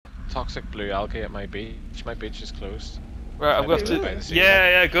toxic blue algae at my beach. My beach is closed. Right, I'm going to.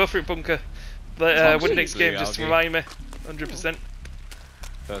 Yeah, go for it, Bunker. Win next game, just remind me. 100%.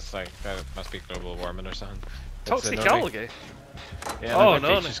 That's like that must be global warming or something. Toxic algae. Yeah, oh my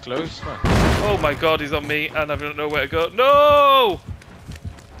no! beach is closed, man. Oh my God, he's on me, and I don't know where to go. No!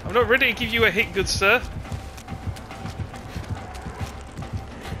 I'm not ready to give you a hit, good sir.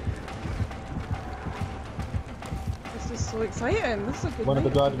 This is so exciting. This is a good One of the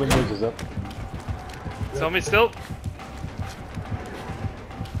guard windows is up. It's on me still.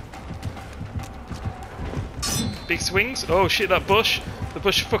 Big swings. Oh shit, that bush. The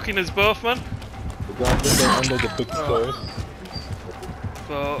bush fucking us both, man. The guard window under the big stairs.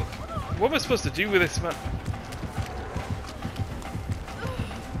 Fuck. What am I supposed to do with this, man?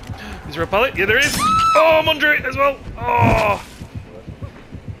 Is there a pallet? Yeah, there is. Oh, I'm under it as well. Oh.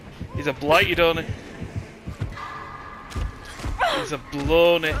 He's a blighted on it. He's a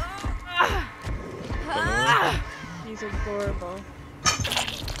Bloni. He's adorable.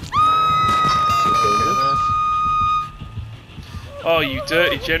 Oh, you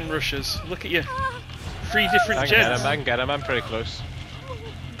dirty gen rushers. Look at you. 3 different gens. I can get him, I'm pretty close.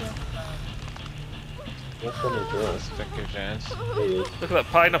 Stick your gens. Look at that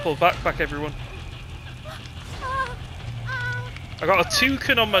pineapple backpack, everyone. I got a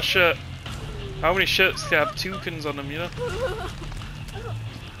toucan on my shirt. How many shirts can have toucans on them, you know? Do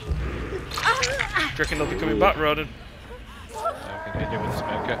you reckon they'll be coming back, Ronan? I can hit you with this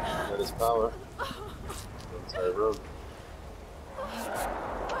medkit. That is power. Sorry, rogue.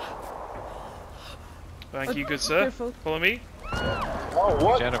 Thank you, good sir. Careful. Follow me. Oh,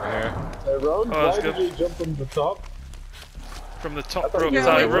 what? Gen over here. Tyrone, Oh, why good. did you jump from the top? From the top rope, Yeah,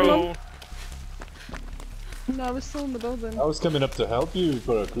 Tyrone. No, I was still in the building. I was coming up to help you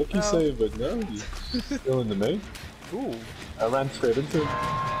for a clicky save, but no, he's still in the main. Ooh. I ran straight into him.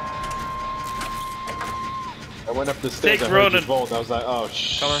 I went up the stairs, Take I heard Ronan. his vault, I was like, oh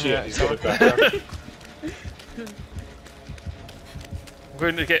shit, he's got it back up. I'm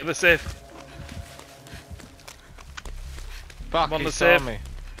going to get the safe. Fuck, I'm on he the saw safe. me.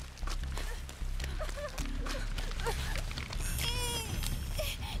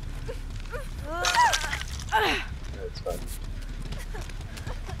 Yeah, it's fine.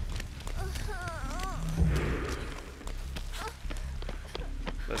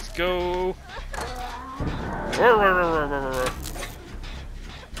 Let's go.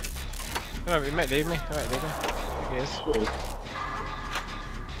 Oh, you might leave me. Alright, leave me. He is.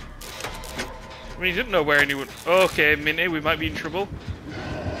 I mean, he didn't know where anyone. Okay, Minnie, we might be in trouble.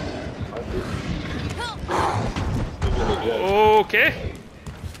 Okay.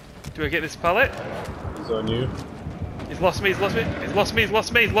 Do I get this pallet? He's on you. He's lost me, he's lost me, he's lost me, he's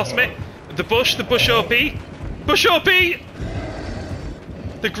lost me, he's lost me. The bush OP. Bush OP!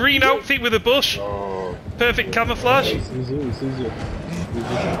 The green outfit with the bush. Oh. Perfect camouflage. He sees you, he sees you.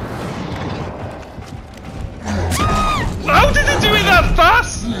 How did it do it that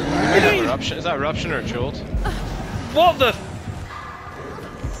fast? Is that eruption or jolt? What the?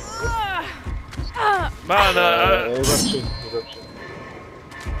 Man, eruption.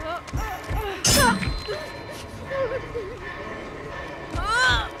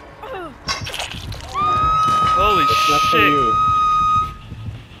 holy shit.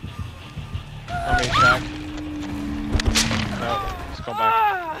 How many Jack? No, let's go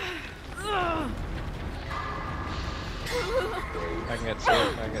back. I can get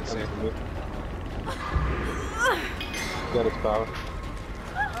safe, Got his power.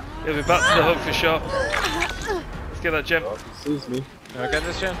 He'll be back to the hook for sure. Let's get that gem. Oh, he sees me. Can I get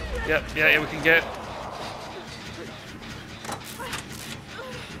this gen? Yep, yeah, we can get it.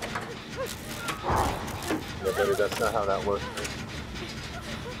 Yeah, buddy, that's not how that works.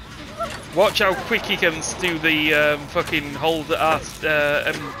 Watch how quick he can do the fucking hold at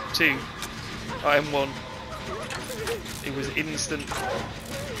M2 or M1. It was instant.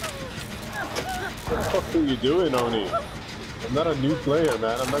 What the fuck are you doing, Oni? I'm not a new player,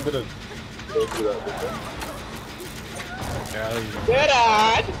 man. I'm not gonna go through that with them.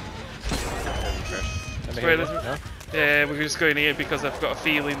 Dad! Yeah, we're just going here because I've got a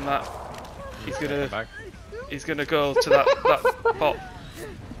feeling that he's gonna go to that pot.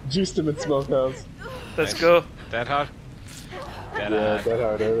 Juiced him in smokehouse. Let's go. Dead hard? Dead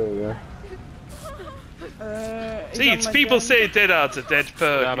hard, yeah. See, it's people say Dead Hard's a dead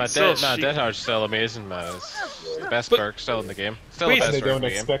perk. Nah, Dead Hard's still amazing, man. It's the best perk still in the game. Still the best perk in the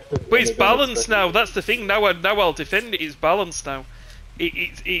game. But it's balanced now, that's the thing. Now I'll defend it, it's balanced now.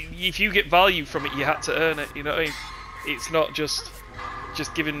 If you get value from it, you had to earn it, you know what I mean? It's not just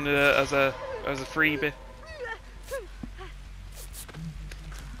given as a freebie.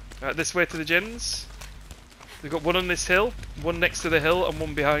 Right, this way to the gens. We've got one on this hill, one next to the hill, and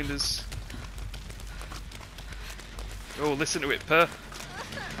one behind us. Oh, listen to it purr.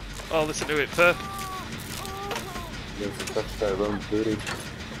 Oh, listen to it purr. There's a touch guy around booty.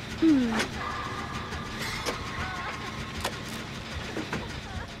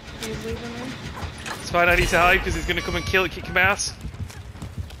 He's leaving me. It's fine, I need to hide because he's going to come and kick my ass.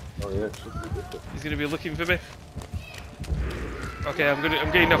 Oh yeah, should be good. He's going to be looking for me. Okay, I'm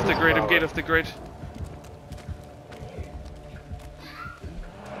getting off the grid, I'm getting off the grid.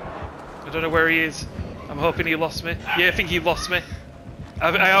 I don't know where he is. I'm hoping he lost me. Yeah, I think he lost me. I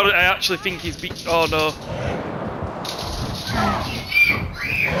actually think he's beat. Oh no.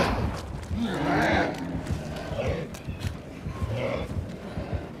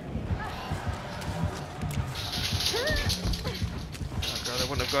 Oh god, I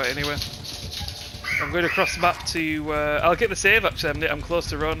wouldn't have got it anywhere. I'm going across the map to. I'll get the save actually. I'm close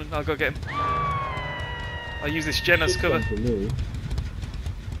to Ronan. I'll go get him. I'll use this gen as cover.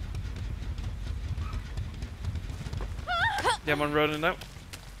 Yeah, I'm on Ronan now.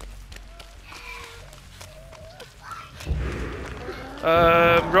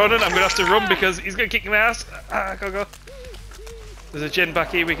 Ronan, I'm gonna have to run because he's gonna kick my ass. Ah, go. There's a gen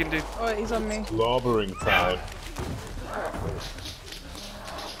back here we can do. Oh, he's on me. Slobbering time.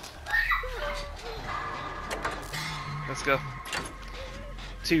 Let's go.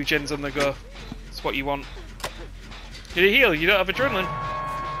 2 gens on the go. That's what you want. You need a heal, you don't have adrenaline.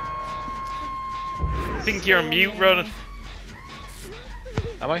 I think you're on mute, Ronan.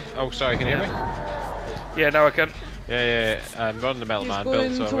 Am I? Oh, sorry, can you hear me? Yeah, now I can. Yeah. I'm running the metal He's man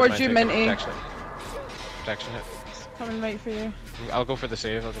going build, so I towards wouldn't you, mind taking Minty. protection hit. Coming right for you. I'll go for the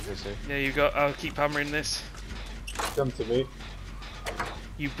save. Yeah, you got. I'll keep hammering this. Come to me.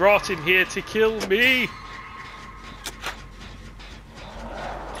 You brought him here to kill me.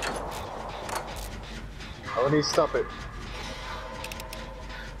 I need to stop it.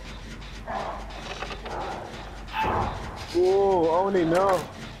 Whoa, Oni, no.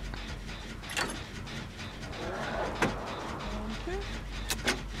 Okay.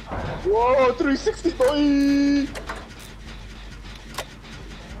 Whoa, 360, boy!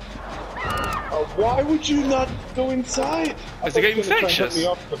 Why would you not go inside? Is it getting infectious? Me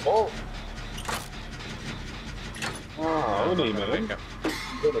off the ball. Ah, Oni, man.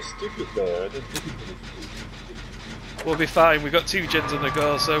 You're gonna stick it there. I didn't think you were gonna stick it. We'll be fine. We've got 2 gens on the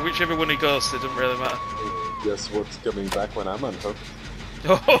go, so whichever one he goes to doesn't really matter. Guess what's coming back when I'm unhooked?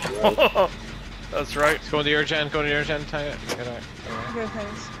 Oh, that's right. Go into your gen, tie it. Okay,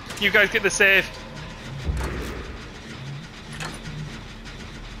 thanks. You guys get the save.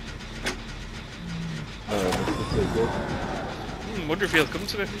 This is good. Wonder if he'll come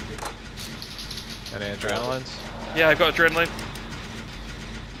to me. Any adrenalines? Yeah, I've got adrenaline.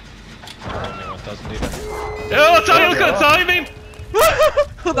 Anyone doesn't need it. Oh, Tony, look at the timing!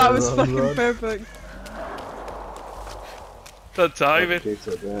 Oh, that was Run, fucking run. perfect. The timing. Okay,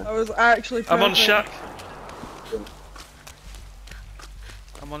 so there. That was actually perfect. I'm on Shaq.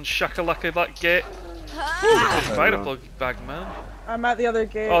 I'm on Shakalaka that gate. Ooh, fire plug bag, man. I'm at the other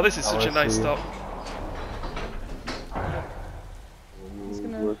gate. Oh, this is such a nice see. stop.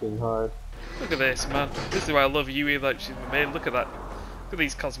 Working hard. Look at this, man. This is why I love Yui, like she's my main. Look at that. Look at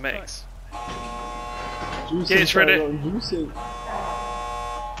these cosmetics. Juicing, Gates ready. Tyrone, juicing.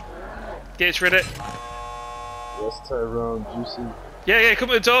 Gates ready. Yes, Tyrone, juicing. Yeah, come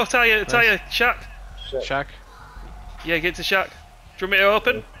to the door, Shaq. Shit. Shaq? Yeah, get to Shaq. Do you want me to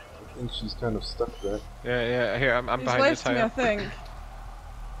open? I think she's kind of stuck there. Yeah, here, I'm He's behind you, left me, I tie. think.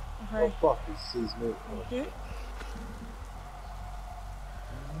 Oh Okay. fuck, he sees me. Oh, Okay.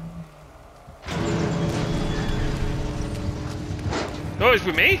 Oh, it's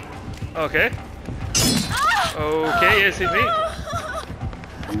with me? Okay. Okay, yes, it's me.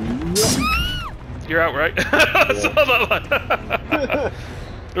 You're out, right? I saw that one.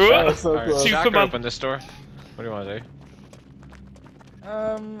 That's so Alright, close. Shaq, Superman. open this door. What do you want to do?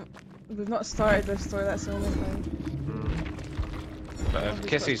 We've not started this story, that's the only thing. In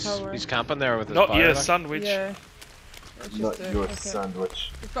case he's camping there with his Not fire your back. sandwich. Yeah. Let's Not just do it. your Okay.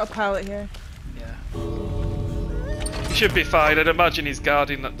 sandwich. We've got a pallet here. Yeah. He should be fine. I'd imagine he's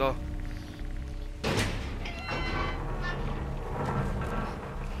guarding that door.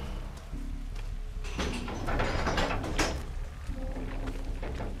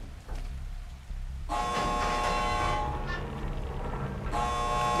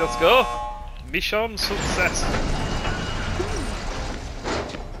 Let's go. Mission success.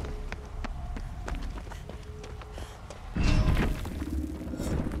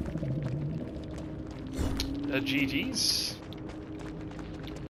 GG's.